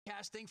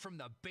Casting from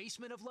the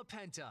basement of La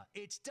Penta,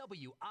 it's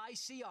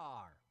WICR.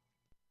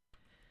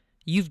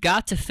 You've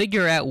got to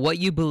figure out what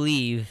you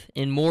believe,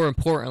 and more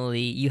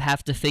importantly, you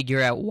have to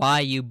figure out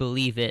why you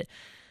believe it.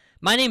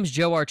 My name is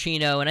Joe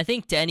Archino, and I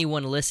think to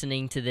anyone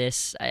listening to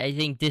this, I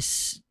think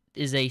this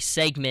is a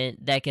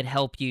segment that could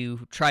help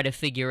you try to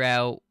figure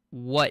out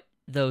what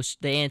the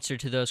answer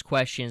to those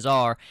questions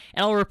are.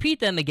 And I'll repeat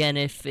them again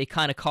if it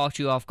kind of caught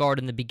you off guard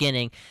in the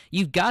beginning.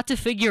 You've got to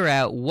figure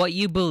out what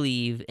you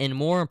believe, and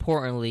more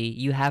importantly,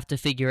 you have to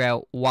figure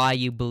out why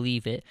you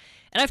believe it.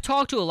 And I've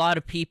talked to a lot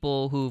of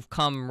people who've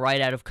come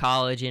right out of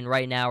college and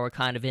right now are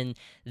kind of in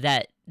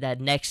that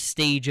next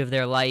stage of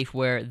their life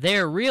where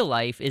their real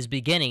life is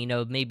beginning. You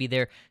know, maybe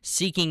they're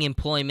seeking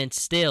employment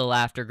still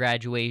after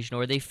graduation,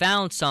 or they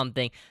found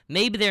something.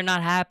 Maybe they're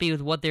not happy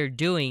with what they're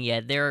doing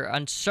yet. They're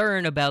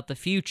uncertain about the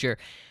future.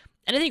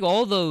 And I think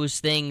all those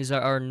things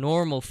are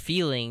normal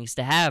feelings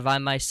to have.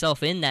 I'm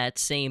myself in that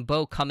same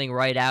boat coming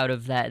right out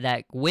of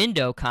that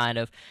window kind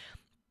of.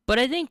 But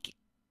I think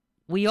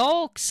we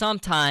all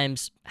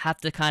sometimes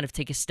have to kind of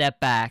take a step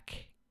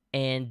back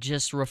and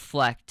just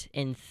reflect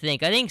and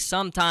think. I think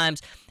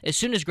sometimes as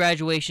soon as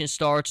graduation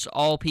starts,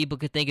 all people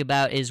could think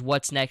about is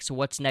what's next,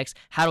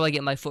 how do I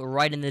get my foot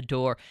right in the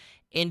door?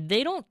 And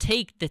they don't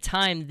take the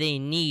time they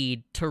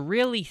need to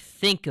really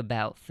think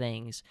about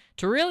things,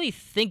 to really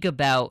think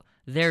about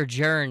their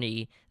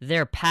journey,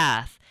 their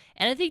path.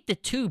 And I think the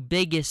two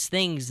biggest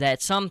things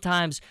that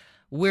sometimes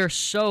we're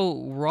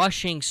so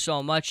rushing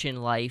so much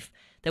in life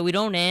that we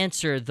don't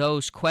answer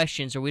those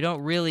questions, or we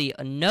don't really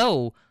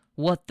know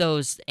what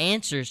those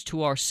answers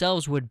to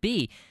ourselves would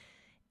be.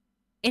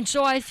 And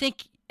so I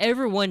think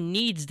everyone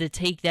needs to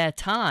take that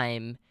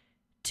time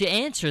to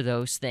answer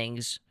those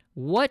things.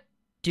 What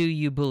do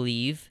you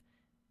believe,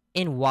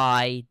 and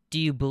why do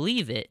you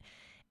believe it?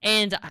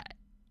 And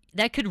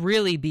that could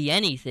really be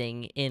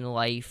anything in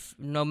life,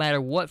 no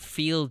matter what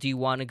field you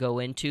want to go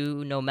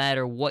into, no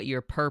matter what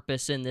your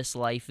purpose in this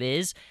life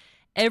is.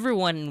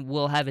 Everyone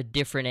will have a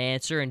different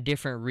answer and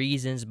different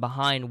reasons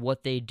behind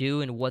what they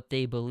do and what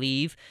they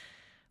believe.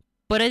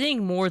 But I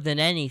think more than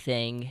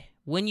anything,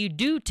 when you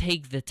do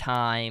take the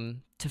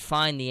time to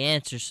find the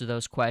answers to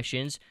those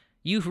questions,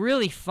 you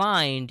really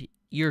find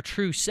your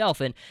true self.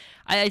 And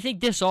I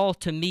think this all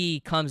to me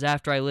comes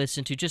after I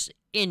listen to just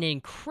an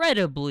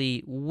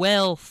incredibly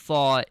well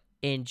thought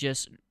and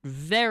just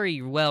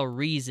very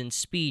well-reasoned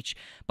speech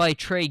by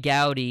Trey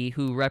Gowdy,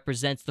 who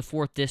represents the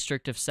 4th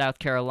District of South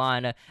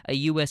Carolina, a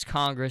U.S.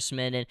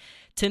 congressman. And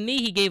to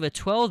me, he gave a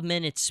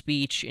 12-minute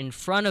speech in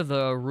front of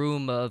a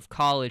room of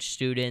college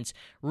students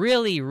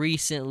really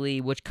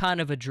recently, which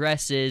kind of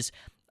addresses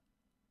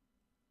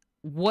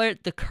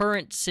what the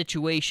current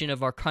situation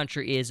of our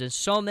country is, and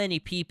so many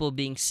people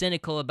being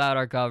cynical about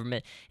our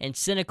government and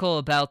cynical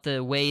about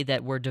the way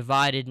that we're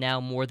divided now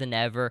more than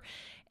ever.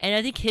 And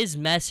I think his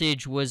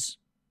message was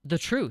the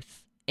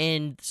truth.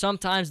 And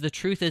sometimes the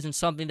truth isn't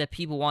something that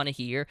people want to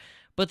hear,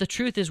 but the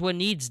truth is what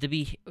needs to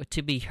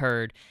be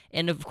heard.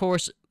 And of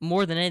course,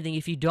 more than anything,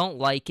 if you don't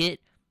like it,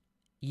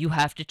 you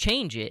have to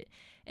change it.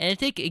 And I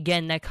think,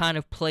 again, that kind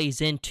of plays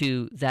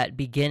into that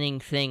beginning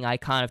thing I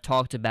kind of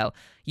talked about.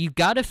 You've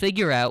got to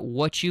figure out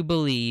what you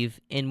believe,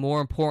 and more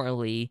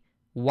importantly,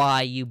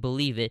 why you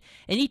believe it.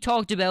 And he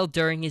talked about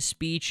during his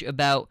speech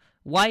about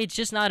why it's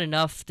just not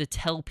enough to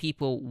tell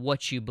people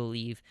what you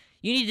believe.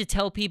 You need to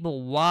tell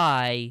people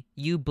why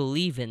you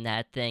believe in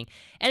that thing.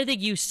 And I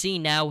think you see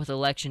now with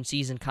election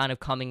season kind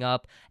of coming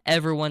up,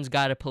 everyone's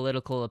got a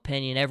political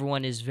opinion.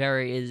 Everyone is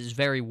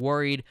very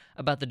worried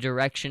about the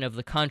direction of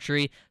the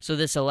country. So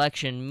this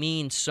election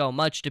means so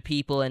much to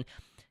people. And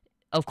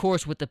of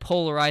course, with the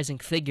polarizing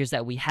figures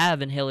that we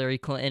have in Hillary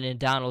Clinton and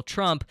Donald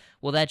Trump,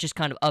 well, that just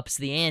kind of ups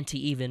the ante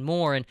even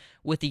more. And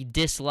with the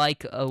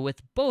dislike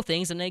with both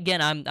things, and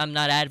again, I'm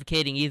not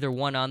advocating either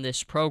one on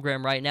this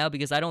program right now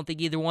because I don't think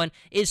either one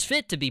is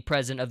fit to be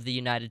president of the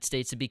United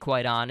States, to be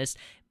quite honest.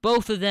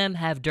 Both of them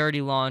have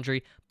dirty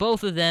laundry.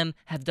 Both of them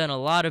have done a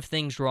lot of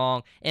things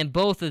wrong, and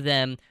both of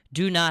them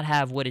do not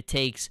have what it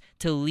takes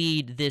to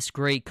lead this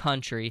great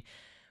country.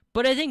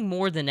 But I think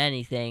more than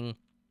anything,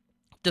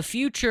 the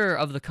future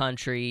of the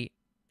country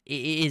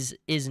is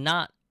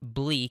not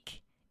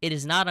bleak. It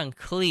is not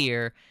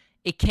unclear.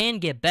 It can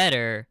get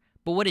better,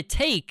 but what it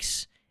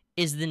takes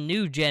is the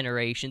new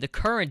generation, the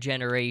current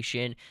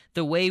generation,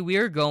 the way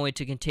we're going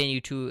to continue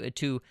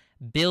to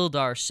build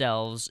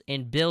ourselves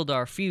and build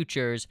our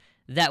futures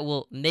that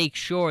will make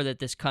sure that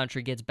this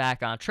country gets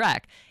back on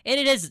track. And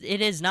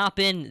it has not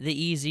been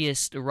the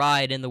easiest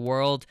ride in the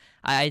world.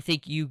 I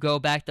think you go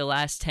back the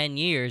last 10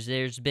 years,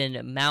 there's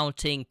been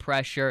mounting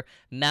pressure,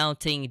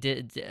 mounting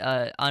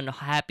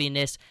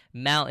unhappiness,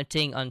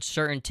 mounting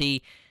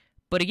uncertainty.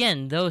 But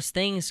again, those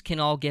things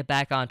can all get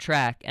back on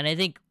track. And I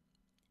think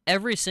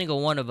every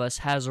single one of us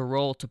has a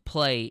role to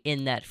play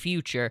in that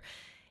future.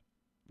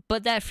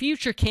 But that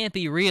future can't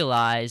be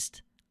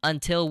realized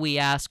until we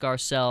ask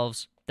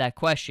ourselves that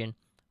question: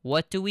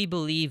 what do we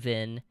believe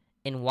in,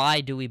 and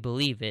why do we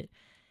believe it?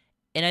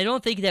 And I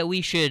don't think that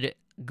we should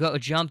go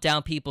jump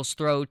down people's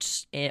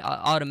throats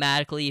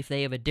automatically if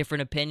they have a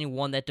different opinion,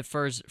 one that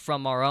differs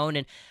from our own.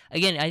 And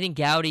again, I think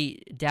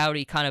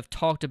Dowdy kind of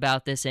talked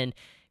about this and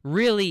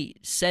really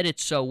said it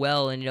so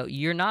well. And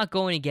you're not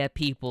going to get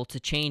people to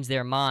change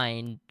their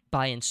mind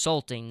by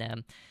insulting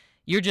them.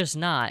 You're just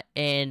not.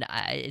 And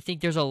I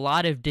think there's a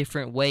lot of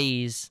different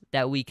ways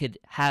that we could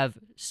have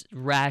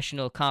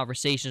rational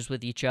conversations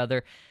with each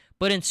other.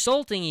 But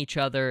insulting each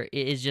other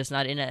is just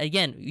not. And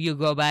again, you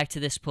go back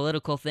to this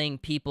political thing.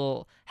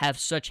 People have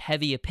such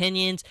heavy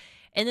opinions.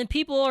 And then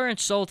people are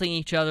insulting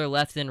each other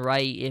left and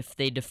right if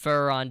they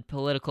differ on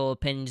political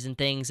opinions and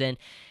things. And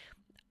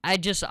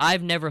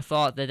I've never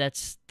thought that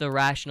that's the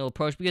rational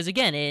approach. Because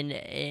again,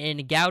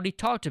 and Gowdy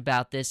talked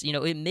about this,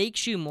 it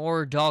makes you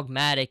more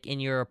dogmatic in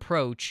your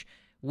approach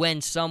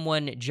when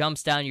someone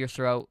jumps down your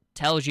throat,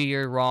 tells you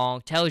you're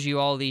wrong, tells you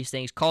all these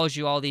things, calls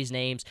you all these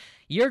names.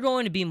 You're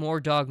going to be more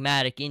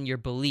dogmatic in your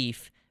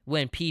belief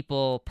when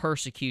people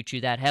persecute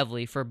you that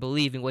heavily for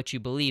believing what you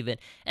believe in.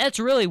 And that's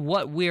really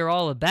what we're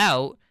all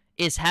about,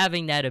 is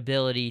having that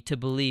ability to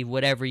believe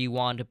whatever you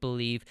want to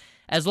believe,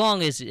 as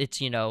long as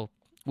it's,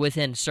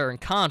 within certain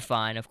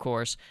confine, of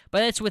course.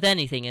 But it's with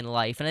anything in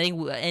life, and I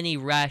think any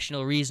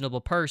rational, reasonable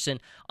person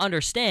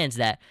understands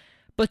that.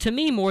 But to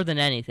me, more than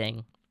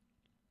anything,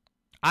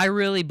 I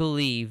really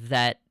believe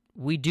that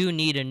we do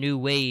need a new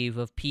wave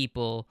of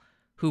people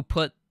who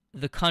put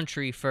the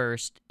country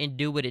first and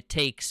do what it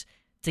takes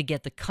to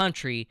get the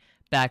country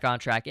back on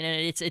track. And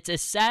it's a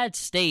sad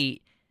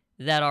state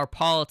that our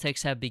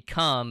politics have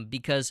become,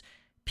 because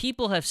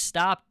people have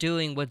stopped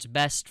doing what's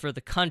best for the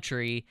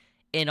country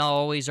and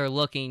always are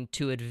looking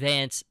to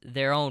advance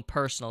their own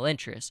personal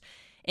interests.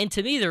 And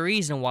to me, the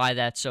reason why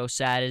that's so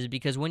sad is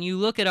because when you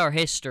look at our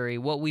history,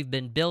 what we've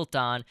been built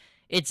on,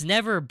 it's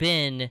never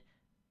been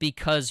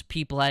because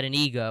people had an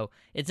ego.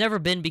 It's never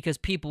been because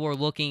people were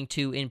looking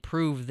to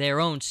improve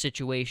their own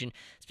situation.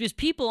 It's because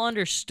people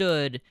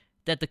understood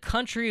that the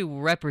country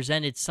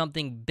represented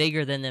something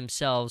bigger than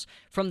themselves.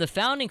 From the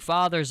founding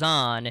fathers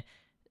on,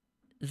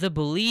 the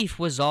belief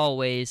was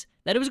always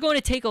that it was going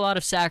to take a lot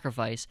of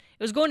sacrifice.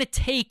 It was going to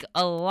take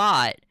a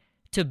lot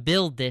to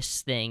build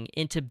this thing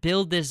and to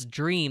build this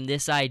dream,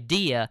 this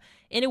idea,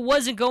 and it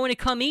wasn't going to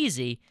come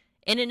easy,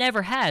 and it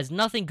never has.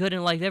 Nothing good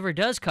in life ever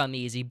does come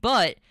easy,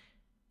 but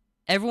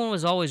everyone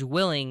was always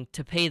willing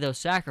to pay those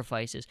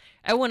sacrifices.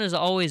 Everyone was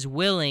always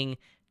willing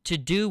to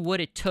do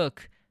what it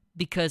took,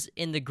 because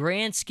in the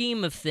grand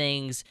scheme of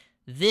things,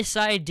 this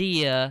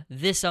idea,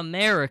 this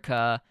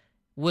America,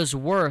 was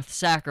worth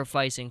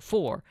sacrificing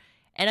for.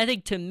 And I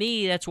think, to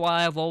me, that's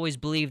why I've always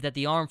believed that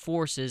the armed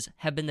forces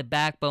have been the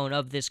backbone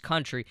of this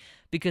country,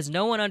 because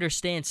no one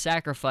understands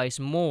sacrifice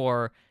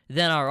more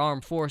than our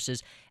armed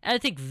forces. And I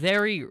think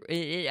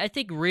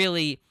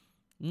really,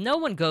 no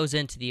one goes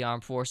into the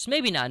armed forces.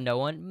 Maybe not no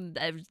one.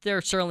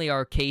 There certainly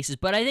are cases.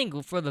 But I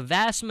think for the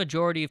vast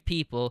majority of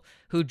people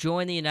who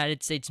join the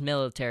United States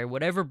military,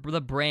 whatever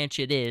the branch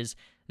it is,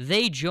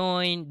 they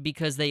join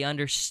because they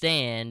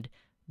understand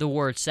the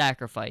word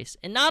sacrifice.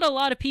 And not a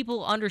lot of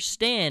people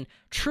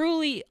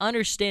truly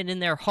understand in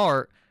their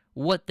heart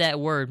what that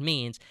word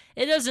means.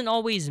 It doesn't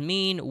always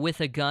mean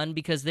with a gun,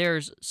 because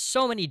there's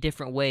so many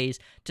different ways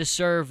to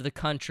serve the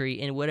country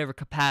in whatever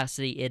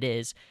capacity it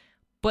is.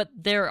 But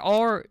there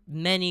are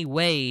many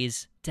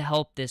ways to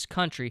help this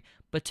country.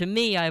 But to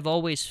me, I've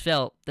always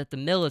felt that the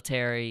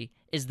military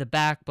is the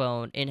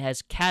backbone and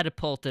has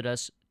catapulted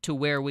us to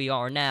where we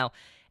are now.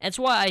 That's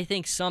why I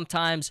think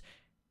sometimes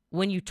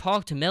when you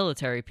talk to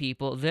military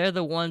people, they're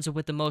the ones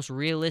with the most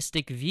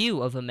realistic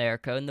view of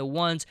America and the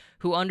ones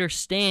who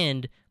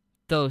understand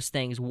those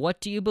things. What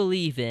do you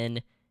believe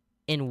in,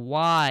 and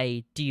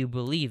why do you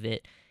believe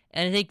it?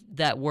 And I think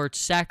that word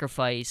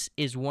sacrifice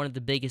is one of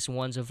the biggest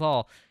ones of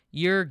all.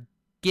 You're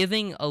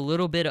giving a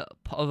little bit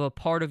of a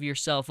part of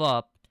yourself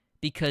up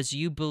because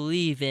you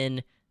believe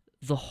in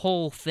the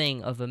whole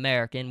thing of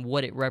America and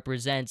what it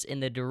represents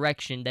in the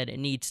direction that it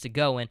needs to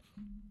go in.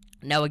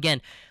 Now,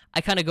 again,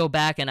 I kind of go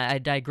back and I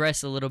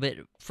digress a little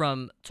bit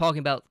from talking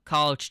about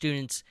college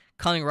students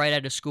coming right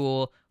out of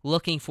school,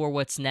 looking for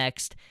what's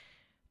next.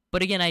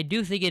 But again, I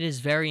do think it is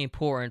very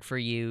important for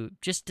you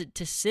just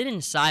to sit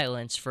in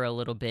silence for a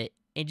little bit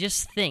and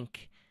just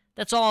think.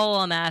 That's all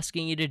I'm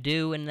asking you to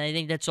do, and I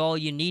think that's all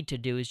you need to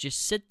do, is just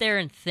sit there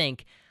and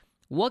think,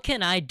 what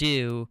can I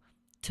do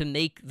to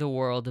make the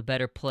world a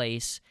better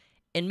place?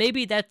 And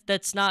maybe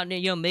that's not,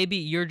 maybe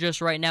you're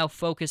just right now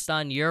focused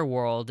on your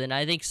world, and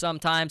I think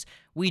sometimes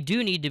we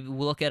do need to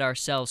look at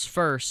ourselves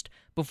first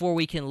before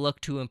we can look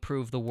to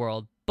improve the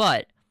world.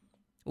 But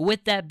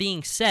with that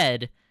being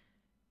said,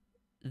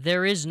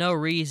 there is no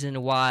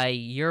reason why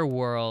your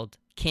world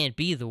can't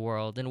be the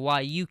world, and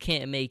why you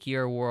can't make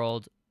your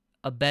world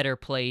a better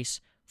place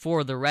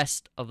for the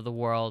rest of the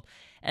world.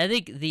 And I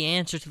think the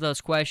answer to those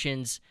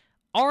questions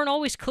aren't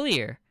always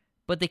clear,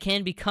 but they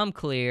can become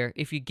clear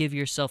if you give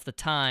yourself the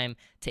time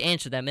to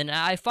answer them. And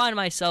I find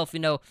myself,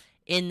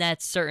 in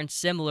that certain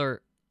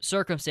similar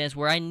circumstance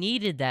where I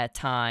needed that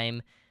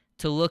time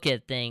to look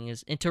at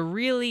things and to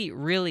really,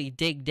 really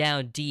dig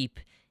down deep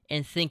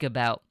and think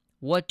about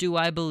what do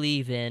I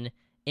believe in,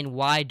 and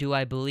why do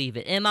I believe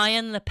it? Am I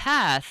in the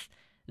path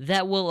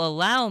that will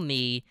allow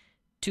me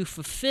to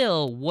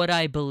fulfill what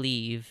I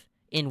believe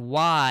and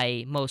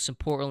why, most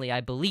importantly, I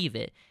believe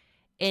it?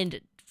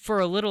 And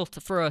for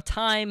a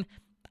time,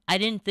 I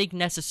didn't think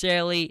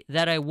necessarily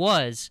that I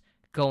was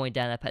going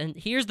down that path. And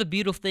here's the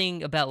beautiful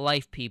thing about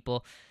life,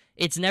 people.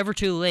 It's never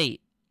too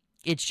late.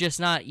 It's just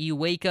not. You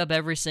wake up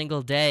every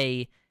single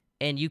day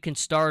and you can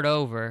start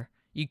over.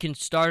 You can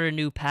start a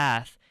new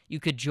path. You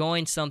could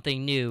join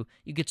something new.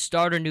 You could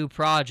start a new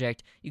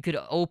project. You could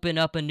open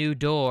up a new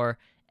door.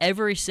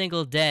 Every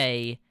single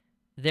day,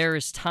 there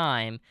is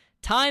time.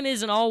 Time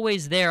isn't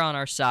always there on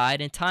our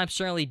side, and time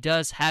certainly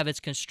does have its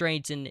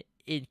constraints, and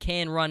it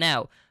can run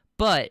out.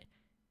 But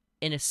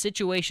in a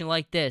situation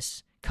like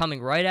this,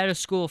 coming right out of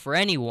school for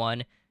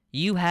anyone,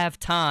 you have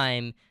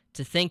time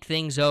to think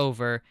things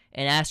over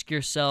and ask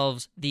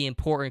yourselves the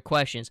important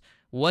questions.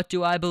 What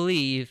do I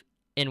believe,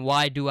 and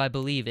why do I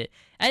believe it?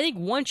 I think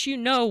once you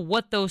know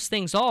what those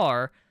things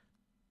are,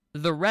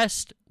 the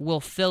rest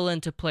will fill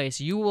into place.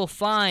 You will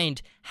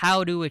find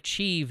how to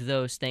achieve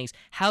those things,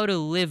 how to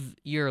live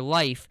your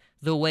life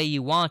the way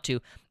you want to.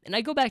 And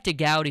I go back to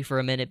Gowdy for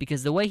a minute,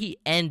 because the way he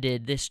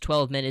ended this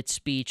 12-minute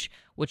speech,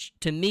 which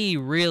to me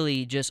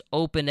really just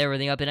opened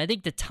everything up, and I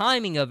think the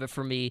timing of it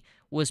for me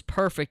was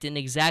perfect and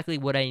exactly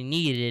what I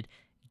needed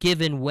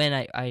given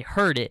when I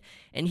heard it.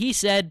 And he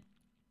said,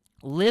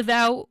 live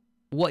out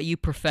what you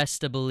profess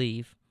to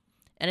believe.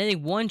 And I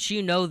think once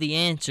you know the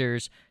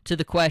answers to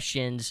the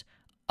questions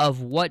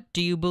of what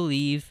do you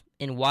believe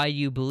and why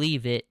you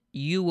believe it,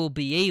 you will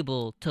be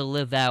able to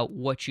live out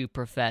what you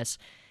profess.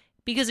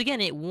 Because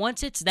again,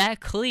 once it's that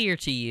clear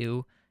to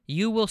you,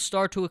 you will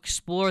start to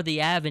explore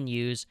the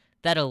avenues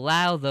that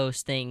allow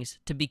those things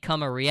to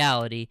become a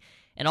reality.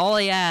 And all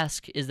I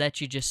ask is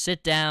that you just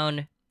sit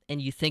down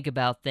and you think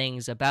about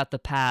things, about the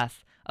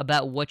path,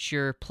 about what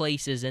your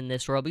place is in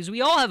this world, because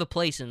we all have a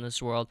place in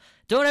this world.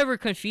 Don't ever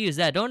confuse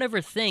that. Don't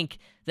ever think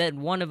that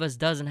one of us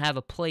doesn't have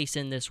a place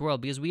in this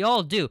world, because we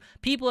all do.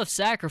 People have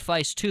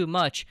sacrificed too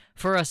much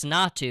for us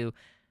not to,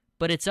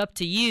 but it's up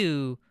to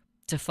you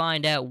to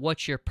find out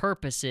what your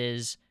purpose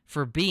is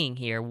for being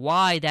here,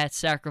 why that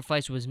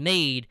sacrifice was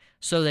made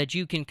so that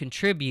you can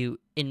contribute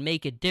and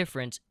make a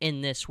difference in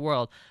this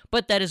world.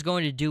 But that is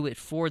going to do it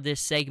for this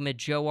segment.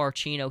 Joe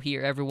Archino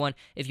here, everyone.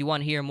 If you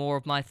want to hear more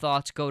of my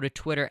thoughts, go to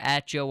Twitter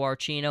at Joe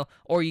Archino,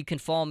 or you can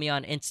follow me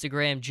on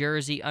Instagram,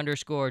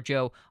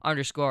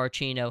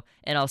 Jersey_Joe_Archino,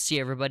 and I'll see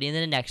everybody in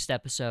the next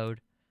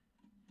episode.